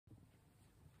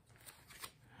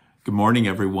Good morning,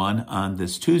 everyone. On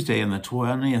this Tuesday in the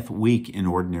 20th week in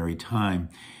Ordinary Time,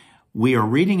 we are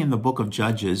reading in the book of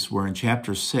Judges. We're in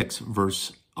chapter 6,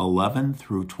 verse 11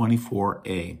 through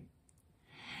 24a.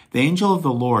 The angel of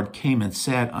the Lord came and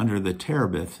sat under the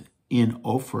terebinth in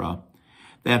Ophrah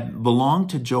that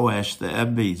belonged to Joash the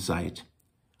Abiezrite,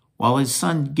 while his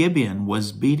son Gibeon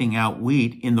was beating out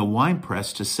wheat in the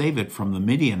winepress to save it from the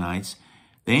Midianites.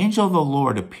 The angel of the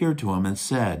Lord appeared to him and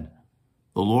said,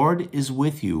 "The Lord is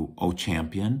with you, O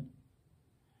champion."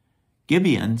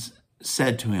 Gibeon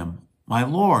said to him, "My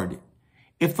Lord,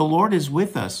 if the Lord is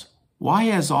with us, why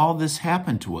has all this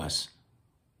happened to us?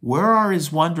 Where are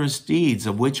his wondrous deeds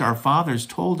of which our fathers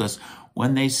told us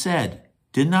when they said,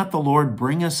 'Did not the Lord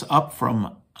bring us up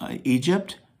from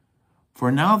Egypt?'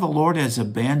 For now the Lord has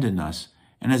abandoned us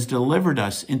and has delivered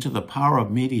us into the power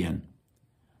of Midian."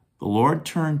 The Lord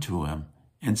turned to him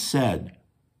and said,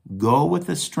 "Go with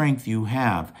the strength you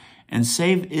have and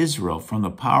save Israel from the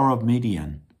power of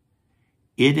Midian.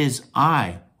 It is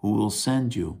I who will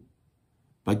send you."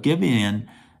 But Gibeon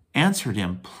answered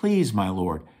him, "Please, my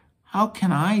Lord, how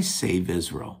can I save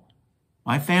Israel?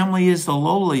 My family is the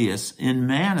lowliest in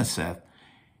Manasseh,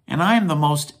 and I am the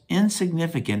most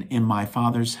insignificant in my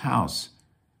father's house."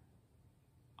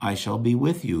 "I shall be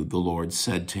with you," the Lord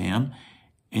said to him,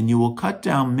 "and you will cut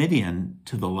down Midian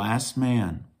to the last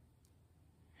man."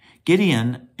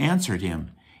 Gideon answered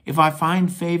him, "If I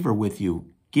find favor with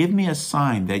you, give me a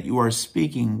sign that you are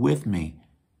speaking with me.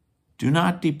 Do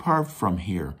not depart from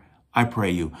here, I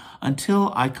pray you,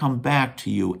 until I come back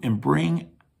to you and bring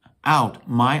out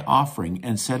my offering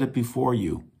and set it before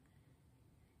you."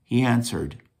 He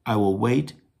answered, "I will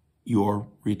wait your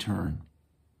return."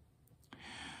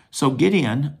 So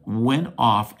Gideon went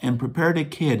off and prepared a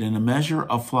kid and a measure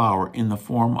of flour in the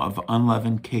form of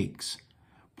unleavened cakes.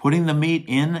 Putting the meat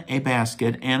in a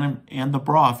basket and the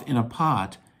broth in a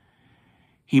pot,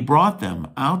 he brought them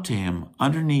out to him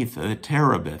underneath a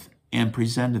terebinth and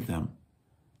presented them.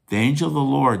 The angel of the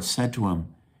Lord said to him,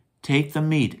 "Take the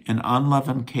meat and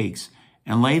unleavened cakes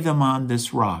and lay them on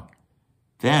this rock.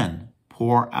 Then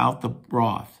pour out the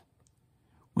broth."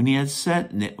 When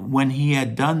he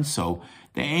had done so,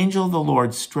 the angel of the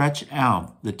Lord stretched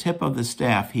out the tip of the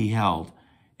staff he held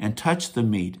and touched the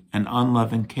meat and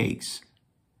unleavened cakes.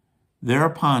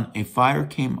 Thereupon a fire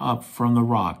came up from the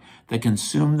rock that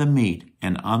consumed the meat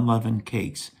and unleavened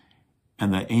cakes,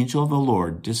 and the angel of the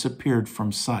Lord disappeared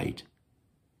from sight.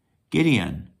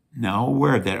 Gideon, now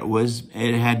aware that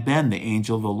it had been the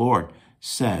angel of the Lord,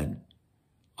 said,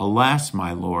 "Alas,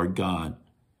 my Lord God,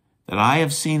 that I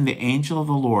have seen the angel of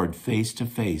the Lord face to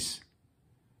face."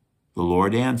 The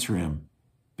Lord answered him,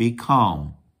 "Be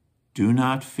calm, do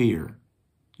not fear,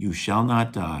 you shall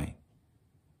not die."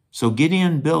 So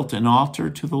Gideon built an altar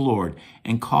to the Lord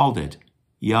and called it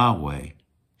Yahweh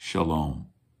Shalom.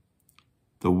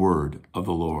 The word of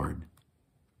the Lord.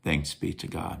 Thanks be to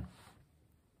God.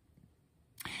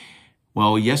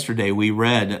 Well, yesterday we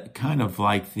read kind of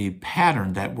like the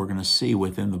pattern that we're going to see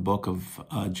within the book of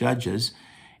Judges.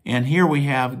 And here we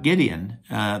have Gideon,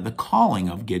 the calling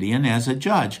of Gideon as a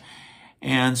judge.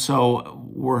 And so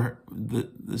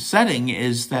the setting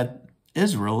is that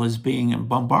Israel is being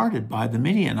bombarded by the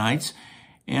Midianites,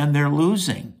 and they're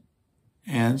losing.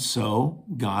 And so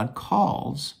God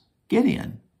calls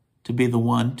Gideon to be the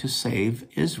one to save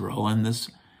Israel in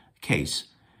this case.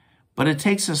 But it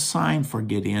takes a sign for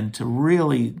Gideon to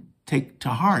really take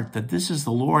to heart that this is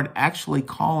the Lord actually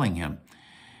calling him.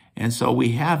 And so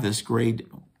we have this great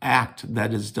act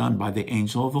that is done by the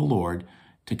angel of the Lord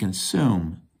to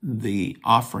consume the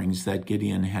offerings that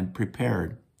Gideon had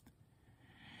prepared.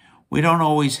 We don't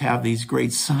always have these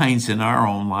great signs in our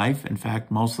own life. In fact,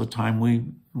 most of the time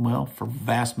for the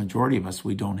vast majority of us,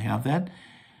 we don't have that.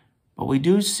 But we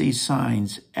do see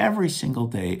signs every single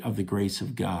day of the grace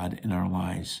of God in our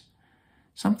lives.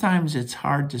 Sometimes it's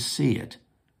hard to see it,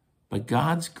 but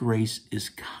God's grace is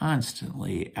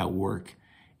constantly at work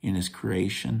in his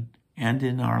creation and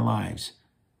in our lives.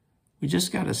 We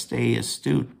just got to stay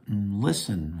astute and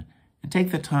listen and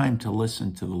take the time to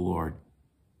listen to the Lord.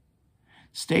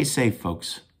 Stay safe,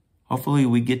 folks. Hopefully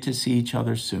we get to see each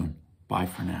other soon. Bye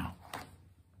for now.